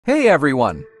Hey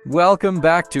everyone! Welcome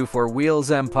back to Four Wheels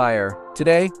Empire.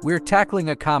 Today, we're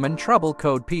tackling a common trouble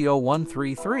code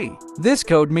P0133. This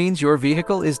code means your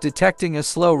vehicle is detecting a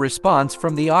slow response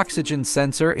from the oxygen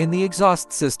sensor in the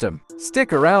exhaust system.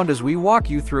 Stick around as we walk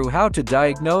you through how to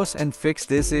diagnose and fix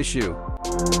this issue.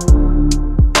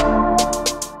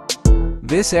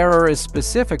 This error is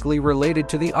specifically related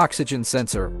to the oxygen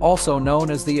sensor, also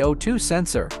known as the O2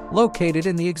 sensor, located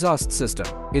in the exhaust system.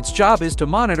 Its job is to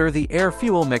monitor the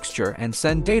air-fuel mixture and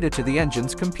send data to the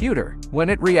engine's computer. When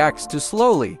it reacts too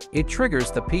slowly, it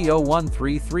triggers the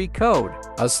P0133 code.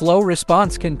 A slow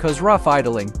response can cause rough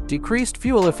idling, decreased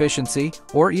fuel efficiency,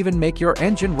 or even make your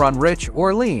engine run rich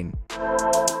or lean.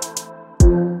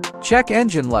 Check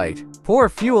engine light, poor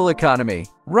fuel economy,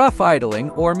 rough idling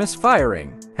or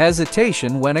misfiring,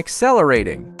 hesitation when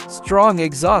accelerating, strong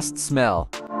exhaust smell.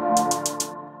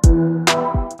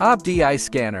 OBDI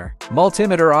scanner,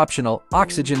 multimeter optional,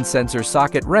 oxygen sensor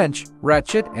socket wrench,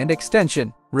 ratchet and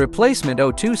extension, replacement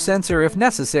O2 sensor if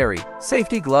necessary,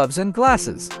 safety gloves and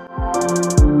glasses.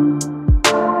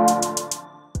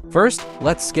 First,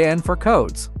 let's scan for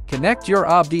codes. Connect your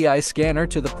OBDI scanner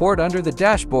to the port under the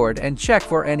dashboard and check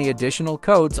for any additional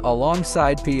codes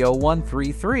alongside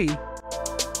P0133.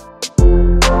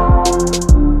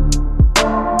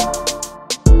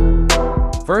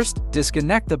 First,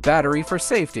 disconnect the battery for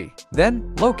safety.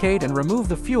 Then, locate and remove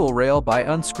the fuel rail by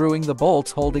unscrewing the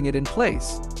bolts holding it in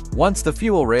place. Once the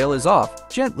fuel rail is off,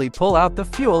 gently pull out the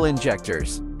fuel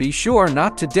injectors. Be sure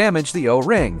not to damage the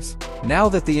O-rings. Now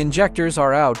that the injectors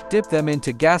are out, dip them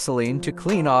into gasoline to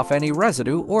clean off any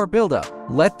residue or buildup.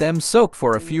 Let them soak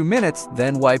for a few minutes,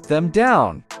 then wipe them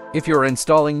down. If you're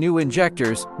installing new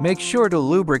injectors, make sure to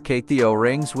lubricate the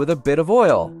O-rings with a bit of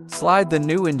oil. Slide the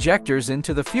new injectors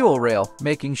into the fuel rail,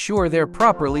 making sure they're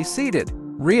properly seated.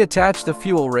 Reattach the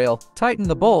fuel rail, tighten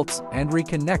the bolts, and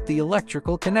reconnect the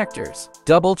electrical connectors.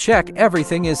 Double-check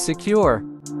everything is secure.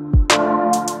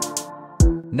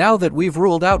 Now that we've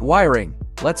ruled out wiring,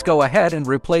 let's go ahead and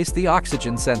replace the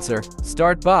oxygen sensor.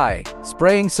 Start by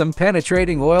spraying some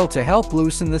penetrating oil to help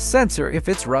loosen the sensor if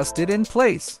it's rusted in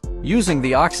place. Using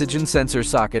the oxygen sensor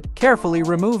socket, carefully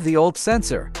remove the old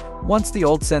sensor. Once the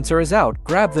old sensor is out,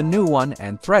 grab the new one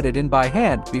and thread it in by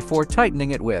hand before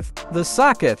tightening it with the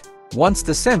socket. Once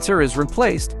the sensor is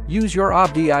replaced, use your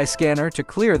OBDI scanner to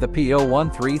clear the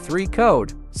P0133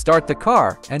 code. Start the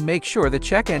car and make sure the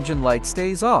check engine light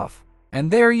stays off. And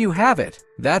there you have it.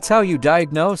 That's how you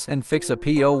diagnose and fix a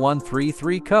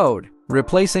P0133 code.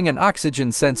 Replacing an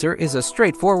oxygen sensor is a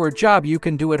straightforward job you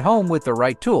can do at home with the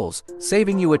right tools,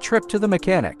 saving you a trip to the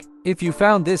mechanic. If you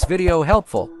found this video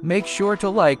helpful, make sure to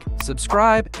like,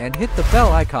 subscribe, and hit the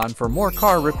bell icon for more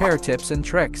car repair tips and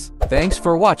tricks. Thanks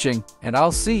for watching, and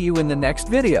I'll see you in the next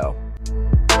video.